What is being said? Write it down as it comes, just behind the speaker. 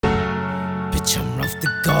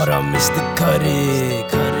God, I miss the cut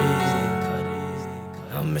it.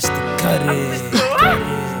 I miss the cut it.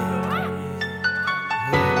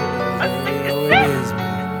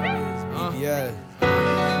 Yeah.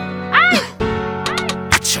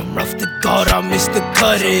 Bitch, I'm rough to God, I miss the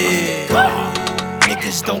cut it.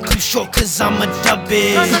 Niggas don't come short cause I'm a dub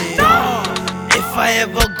it. If I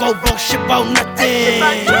ever go broke, shit about nothing.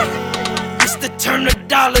 It's to turn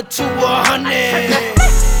 $1 to 100.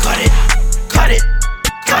 Cut it, cut it,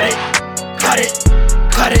 cut it, cut it,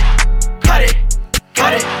 cut it, cut it,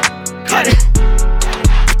 cut it, cut it.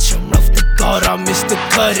 Bitch, I'm rough to God, I miss the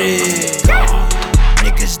cut it.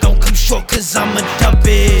 Niggas don't come short cause I'm a dub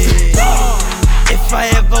it. If I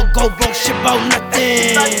ever go broke, shit about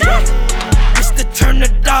nothing. It's to turn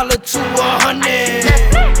 $1 to 100.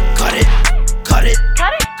 Cut it, cut it,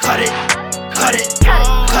 cut it, cut it, cut it,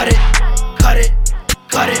 cut it, cut it,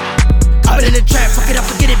 cut it. I've been in the trap, fuck it up,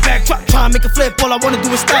 forget it back. Try and make a flip, all I wanna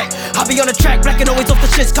do is stack. I be on the track, black and always off the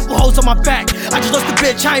shits, couple hoes on my back. I just lost the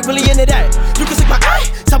bitch, I ain't really into that. You can see my eye,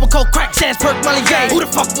 top of cold crack, sass, perk, Molly, yay. Who the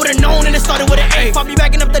fuck would've known, and it started with an A. If I be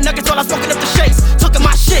bagging up the nuggets while I'm smoking up the shakes, talking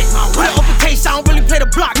my shit. With an open case, I don't really play the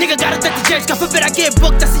block. Nigga gotta thank the J's, God forbid I get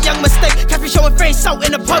booked, that's a young mistake. Catch me showing face out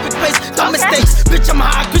in a public place, dumb mistakes. Bitch, I'm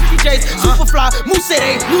high, crispy J's, super fly, Moose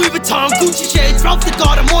Louis Vuitton, Gucci shades. Ralph the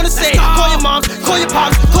God, I'm on the stage. Call your moms, call your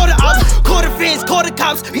pops, call the ops, call the fans, call the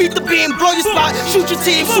cops. Meet the beam, blow your spot, shoot your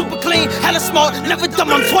team, super clean, hella smart, never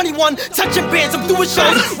dumb. I'm 21, touching bands, I'm doing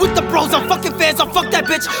shows with the bros. I'm fucking fans, I fuck that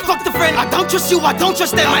bitch, fuck the friend. I don't trust you, I don't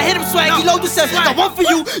trust them. I hit him swag, he load yourself. Got one for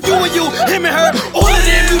you, you and you, him and her, all of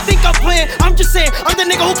them. You think I'm playing? I'm just saying, I'm the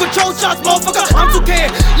nigga who controls shots, motherfucker. I'm too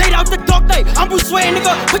care. Laid out the dark night, I'm Bruce Wayne,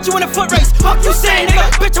 nigga. Put you in a foot race, fuck you saying, nigga.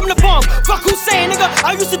 Bitch, I'm the bomb, fuck who saying, nigga.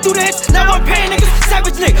 I used to do the hits, now I'm paying niggas.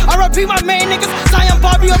 Savage nigga, R.I.P. my main niggas. Zion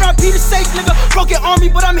Barbie, R.I.P. the safe nigga. Broken army,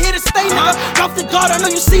 but I'm here to stay, nigga. Ralph the God, I know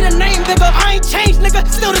you see the name, nigga. I ain't changed, nigga.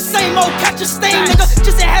 Still the same old catch a stain, nigga.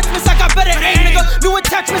 Just enhancements, I got better aim, nigga. New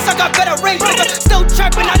attachments, I got better range, nigga. Still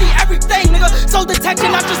trapping, I need everything, nigga. Soul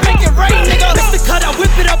detection, I just make it rain, nigga. Miss the cut, I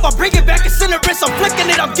whip it up, I bring it back, it's in the wrist, I'm flicking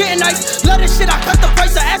it, I'm getting nice. Love this shit, I cut the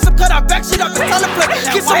price, I ask him cut, I back shit up, it's on the flip.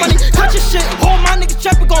 Get some money, cut your shit. All my niggas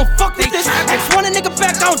trapping, gon' fuck with this. X1 a nigga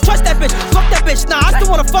back, I don't trust that bitch. Fuck that bitch, nah, I still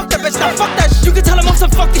wanna fuck that bitch. Nah, fuck that shit. You can tell him I'm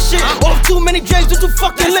some fucking shit. Off too many J's, just too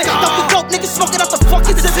fucking lit. Dump the dope, niggas smoking out the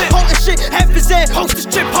fucking zip. Potent shit, half his head. Post the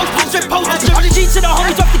strip, post the strip, post the strip. All the G to the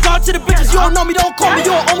homies, drop the guard to the bitches. You don't know me, don't call me,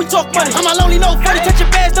 you don't owe me, talk money. I'm a lonely, no funny, touch your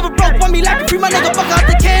bags, never broke. Want me laughing, free my nigga, fuck out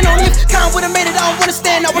the can on you. Time would've made it, I don't wanna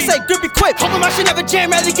stand. I would say, grip it quick. Hoping my shit never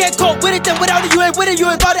jam, rather get caught with it than without it. You ain't with it, you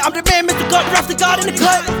ain't about it. I'm the man, Mr. God, Ralph the God in the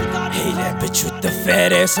cut. Hey, that bitch with the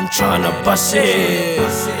fat ass, I'm tryna bust it.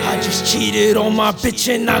 I just cheated on my bitch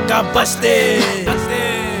and I got busted.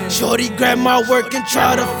 Shorty grab my work and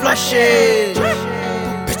try to flush it.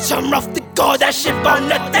 Bitch, I'm rough to God, that shit bout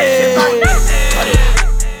nothing. Cut it,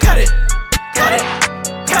 cut it, cut it,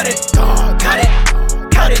 cut it, cut it,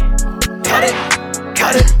 cut it, cut it,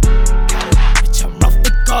 cut it. Bitch, I'm rough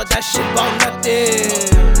to God, that shit bout nothing.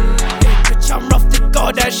 Hey, bitch, I'm rough to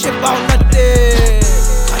God, that shit bout nothing.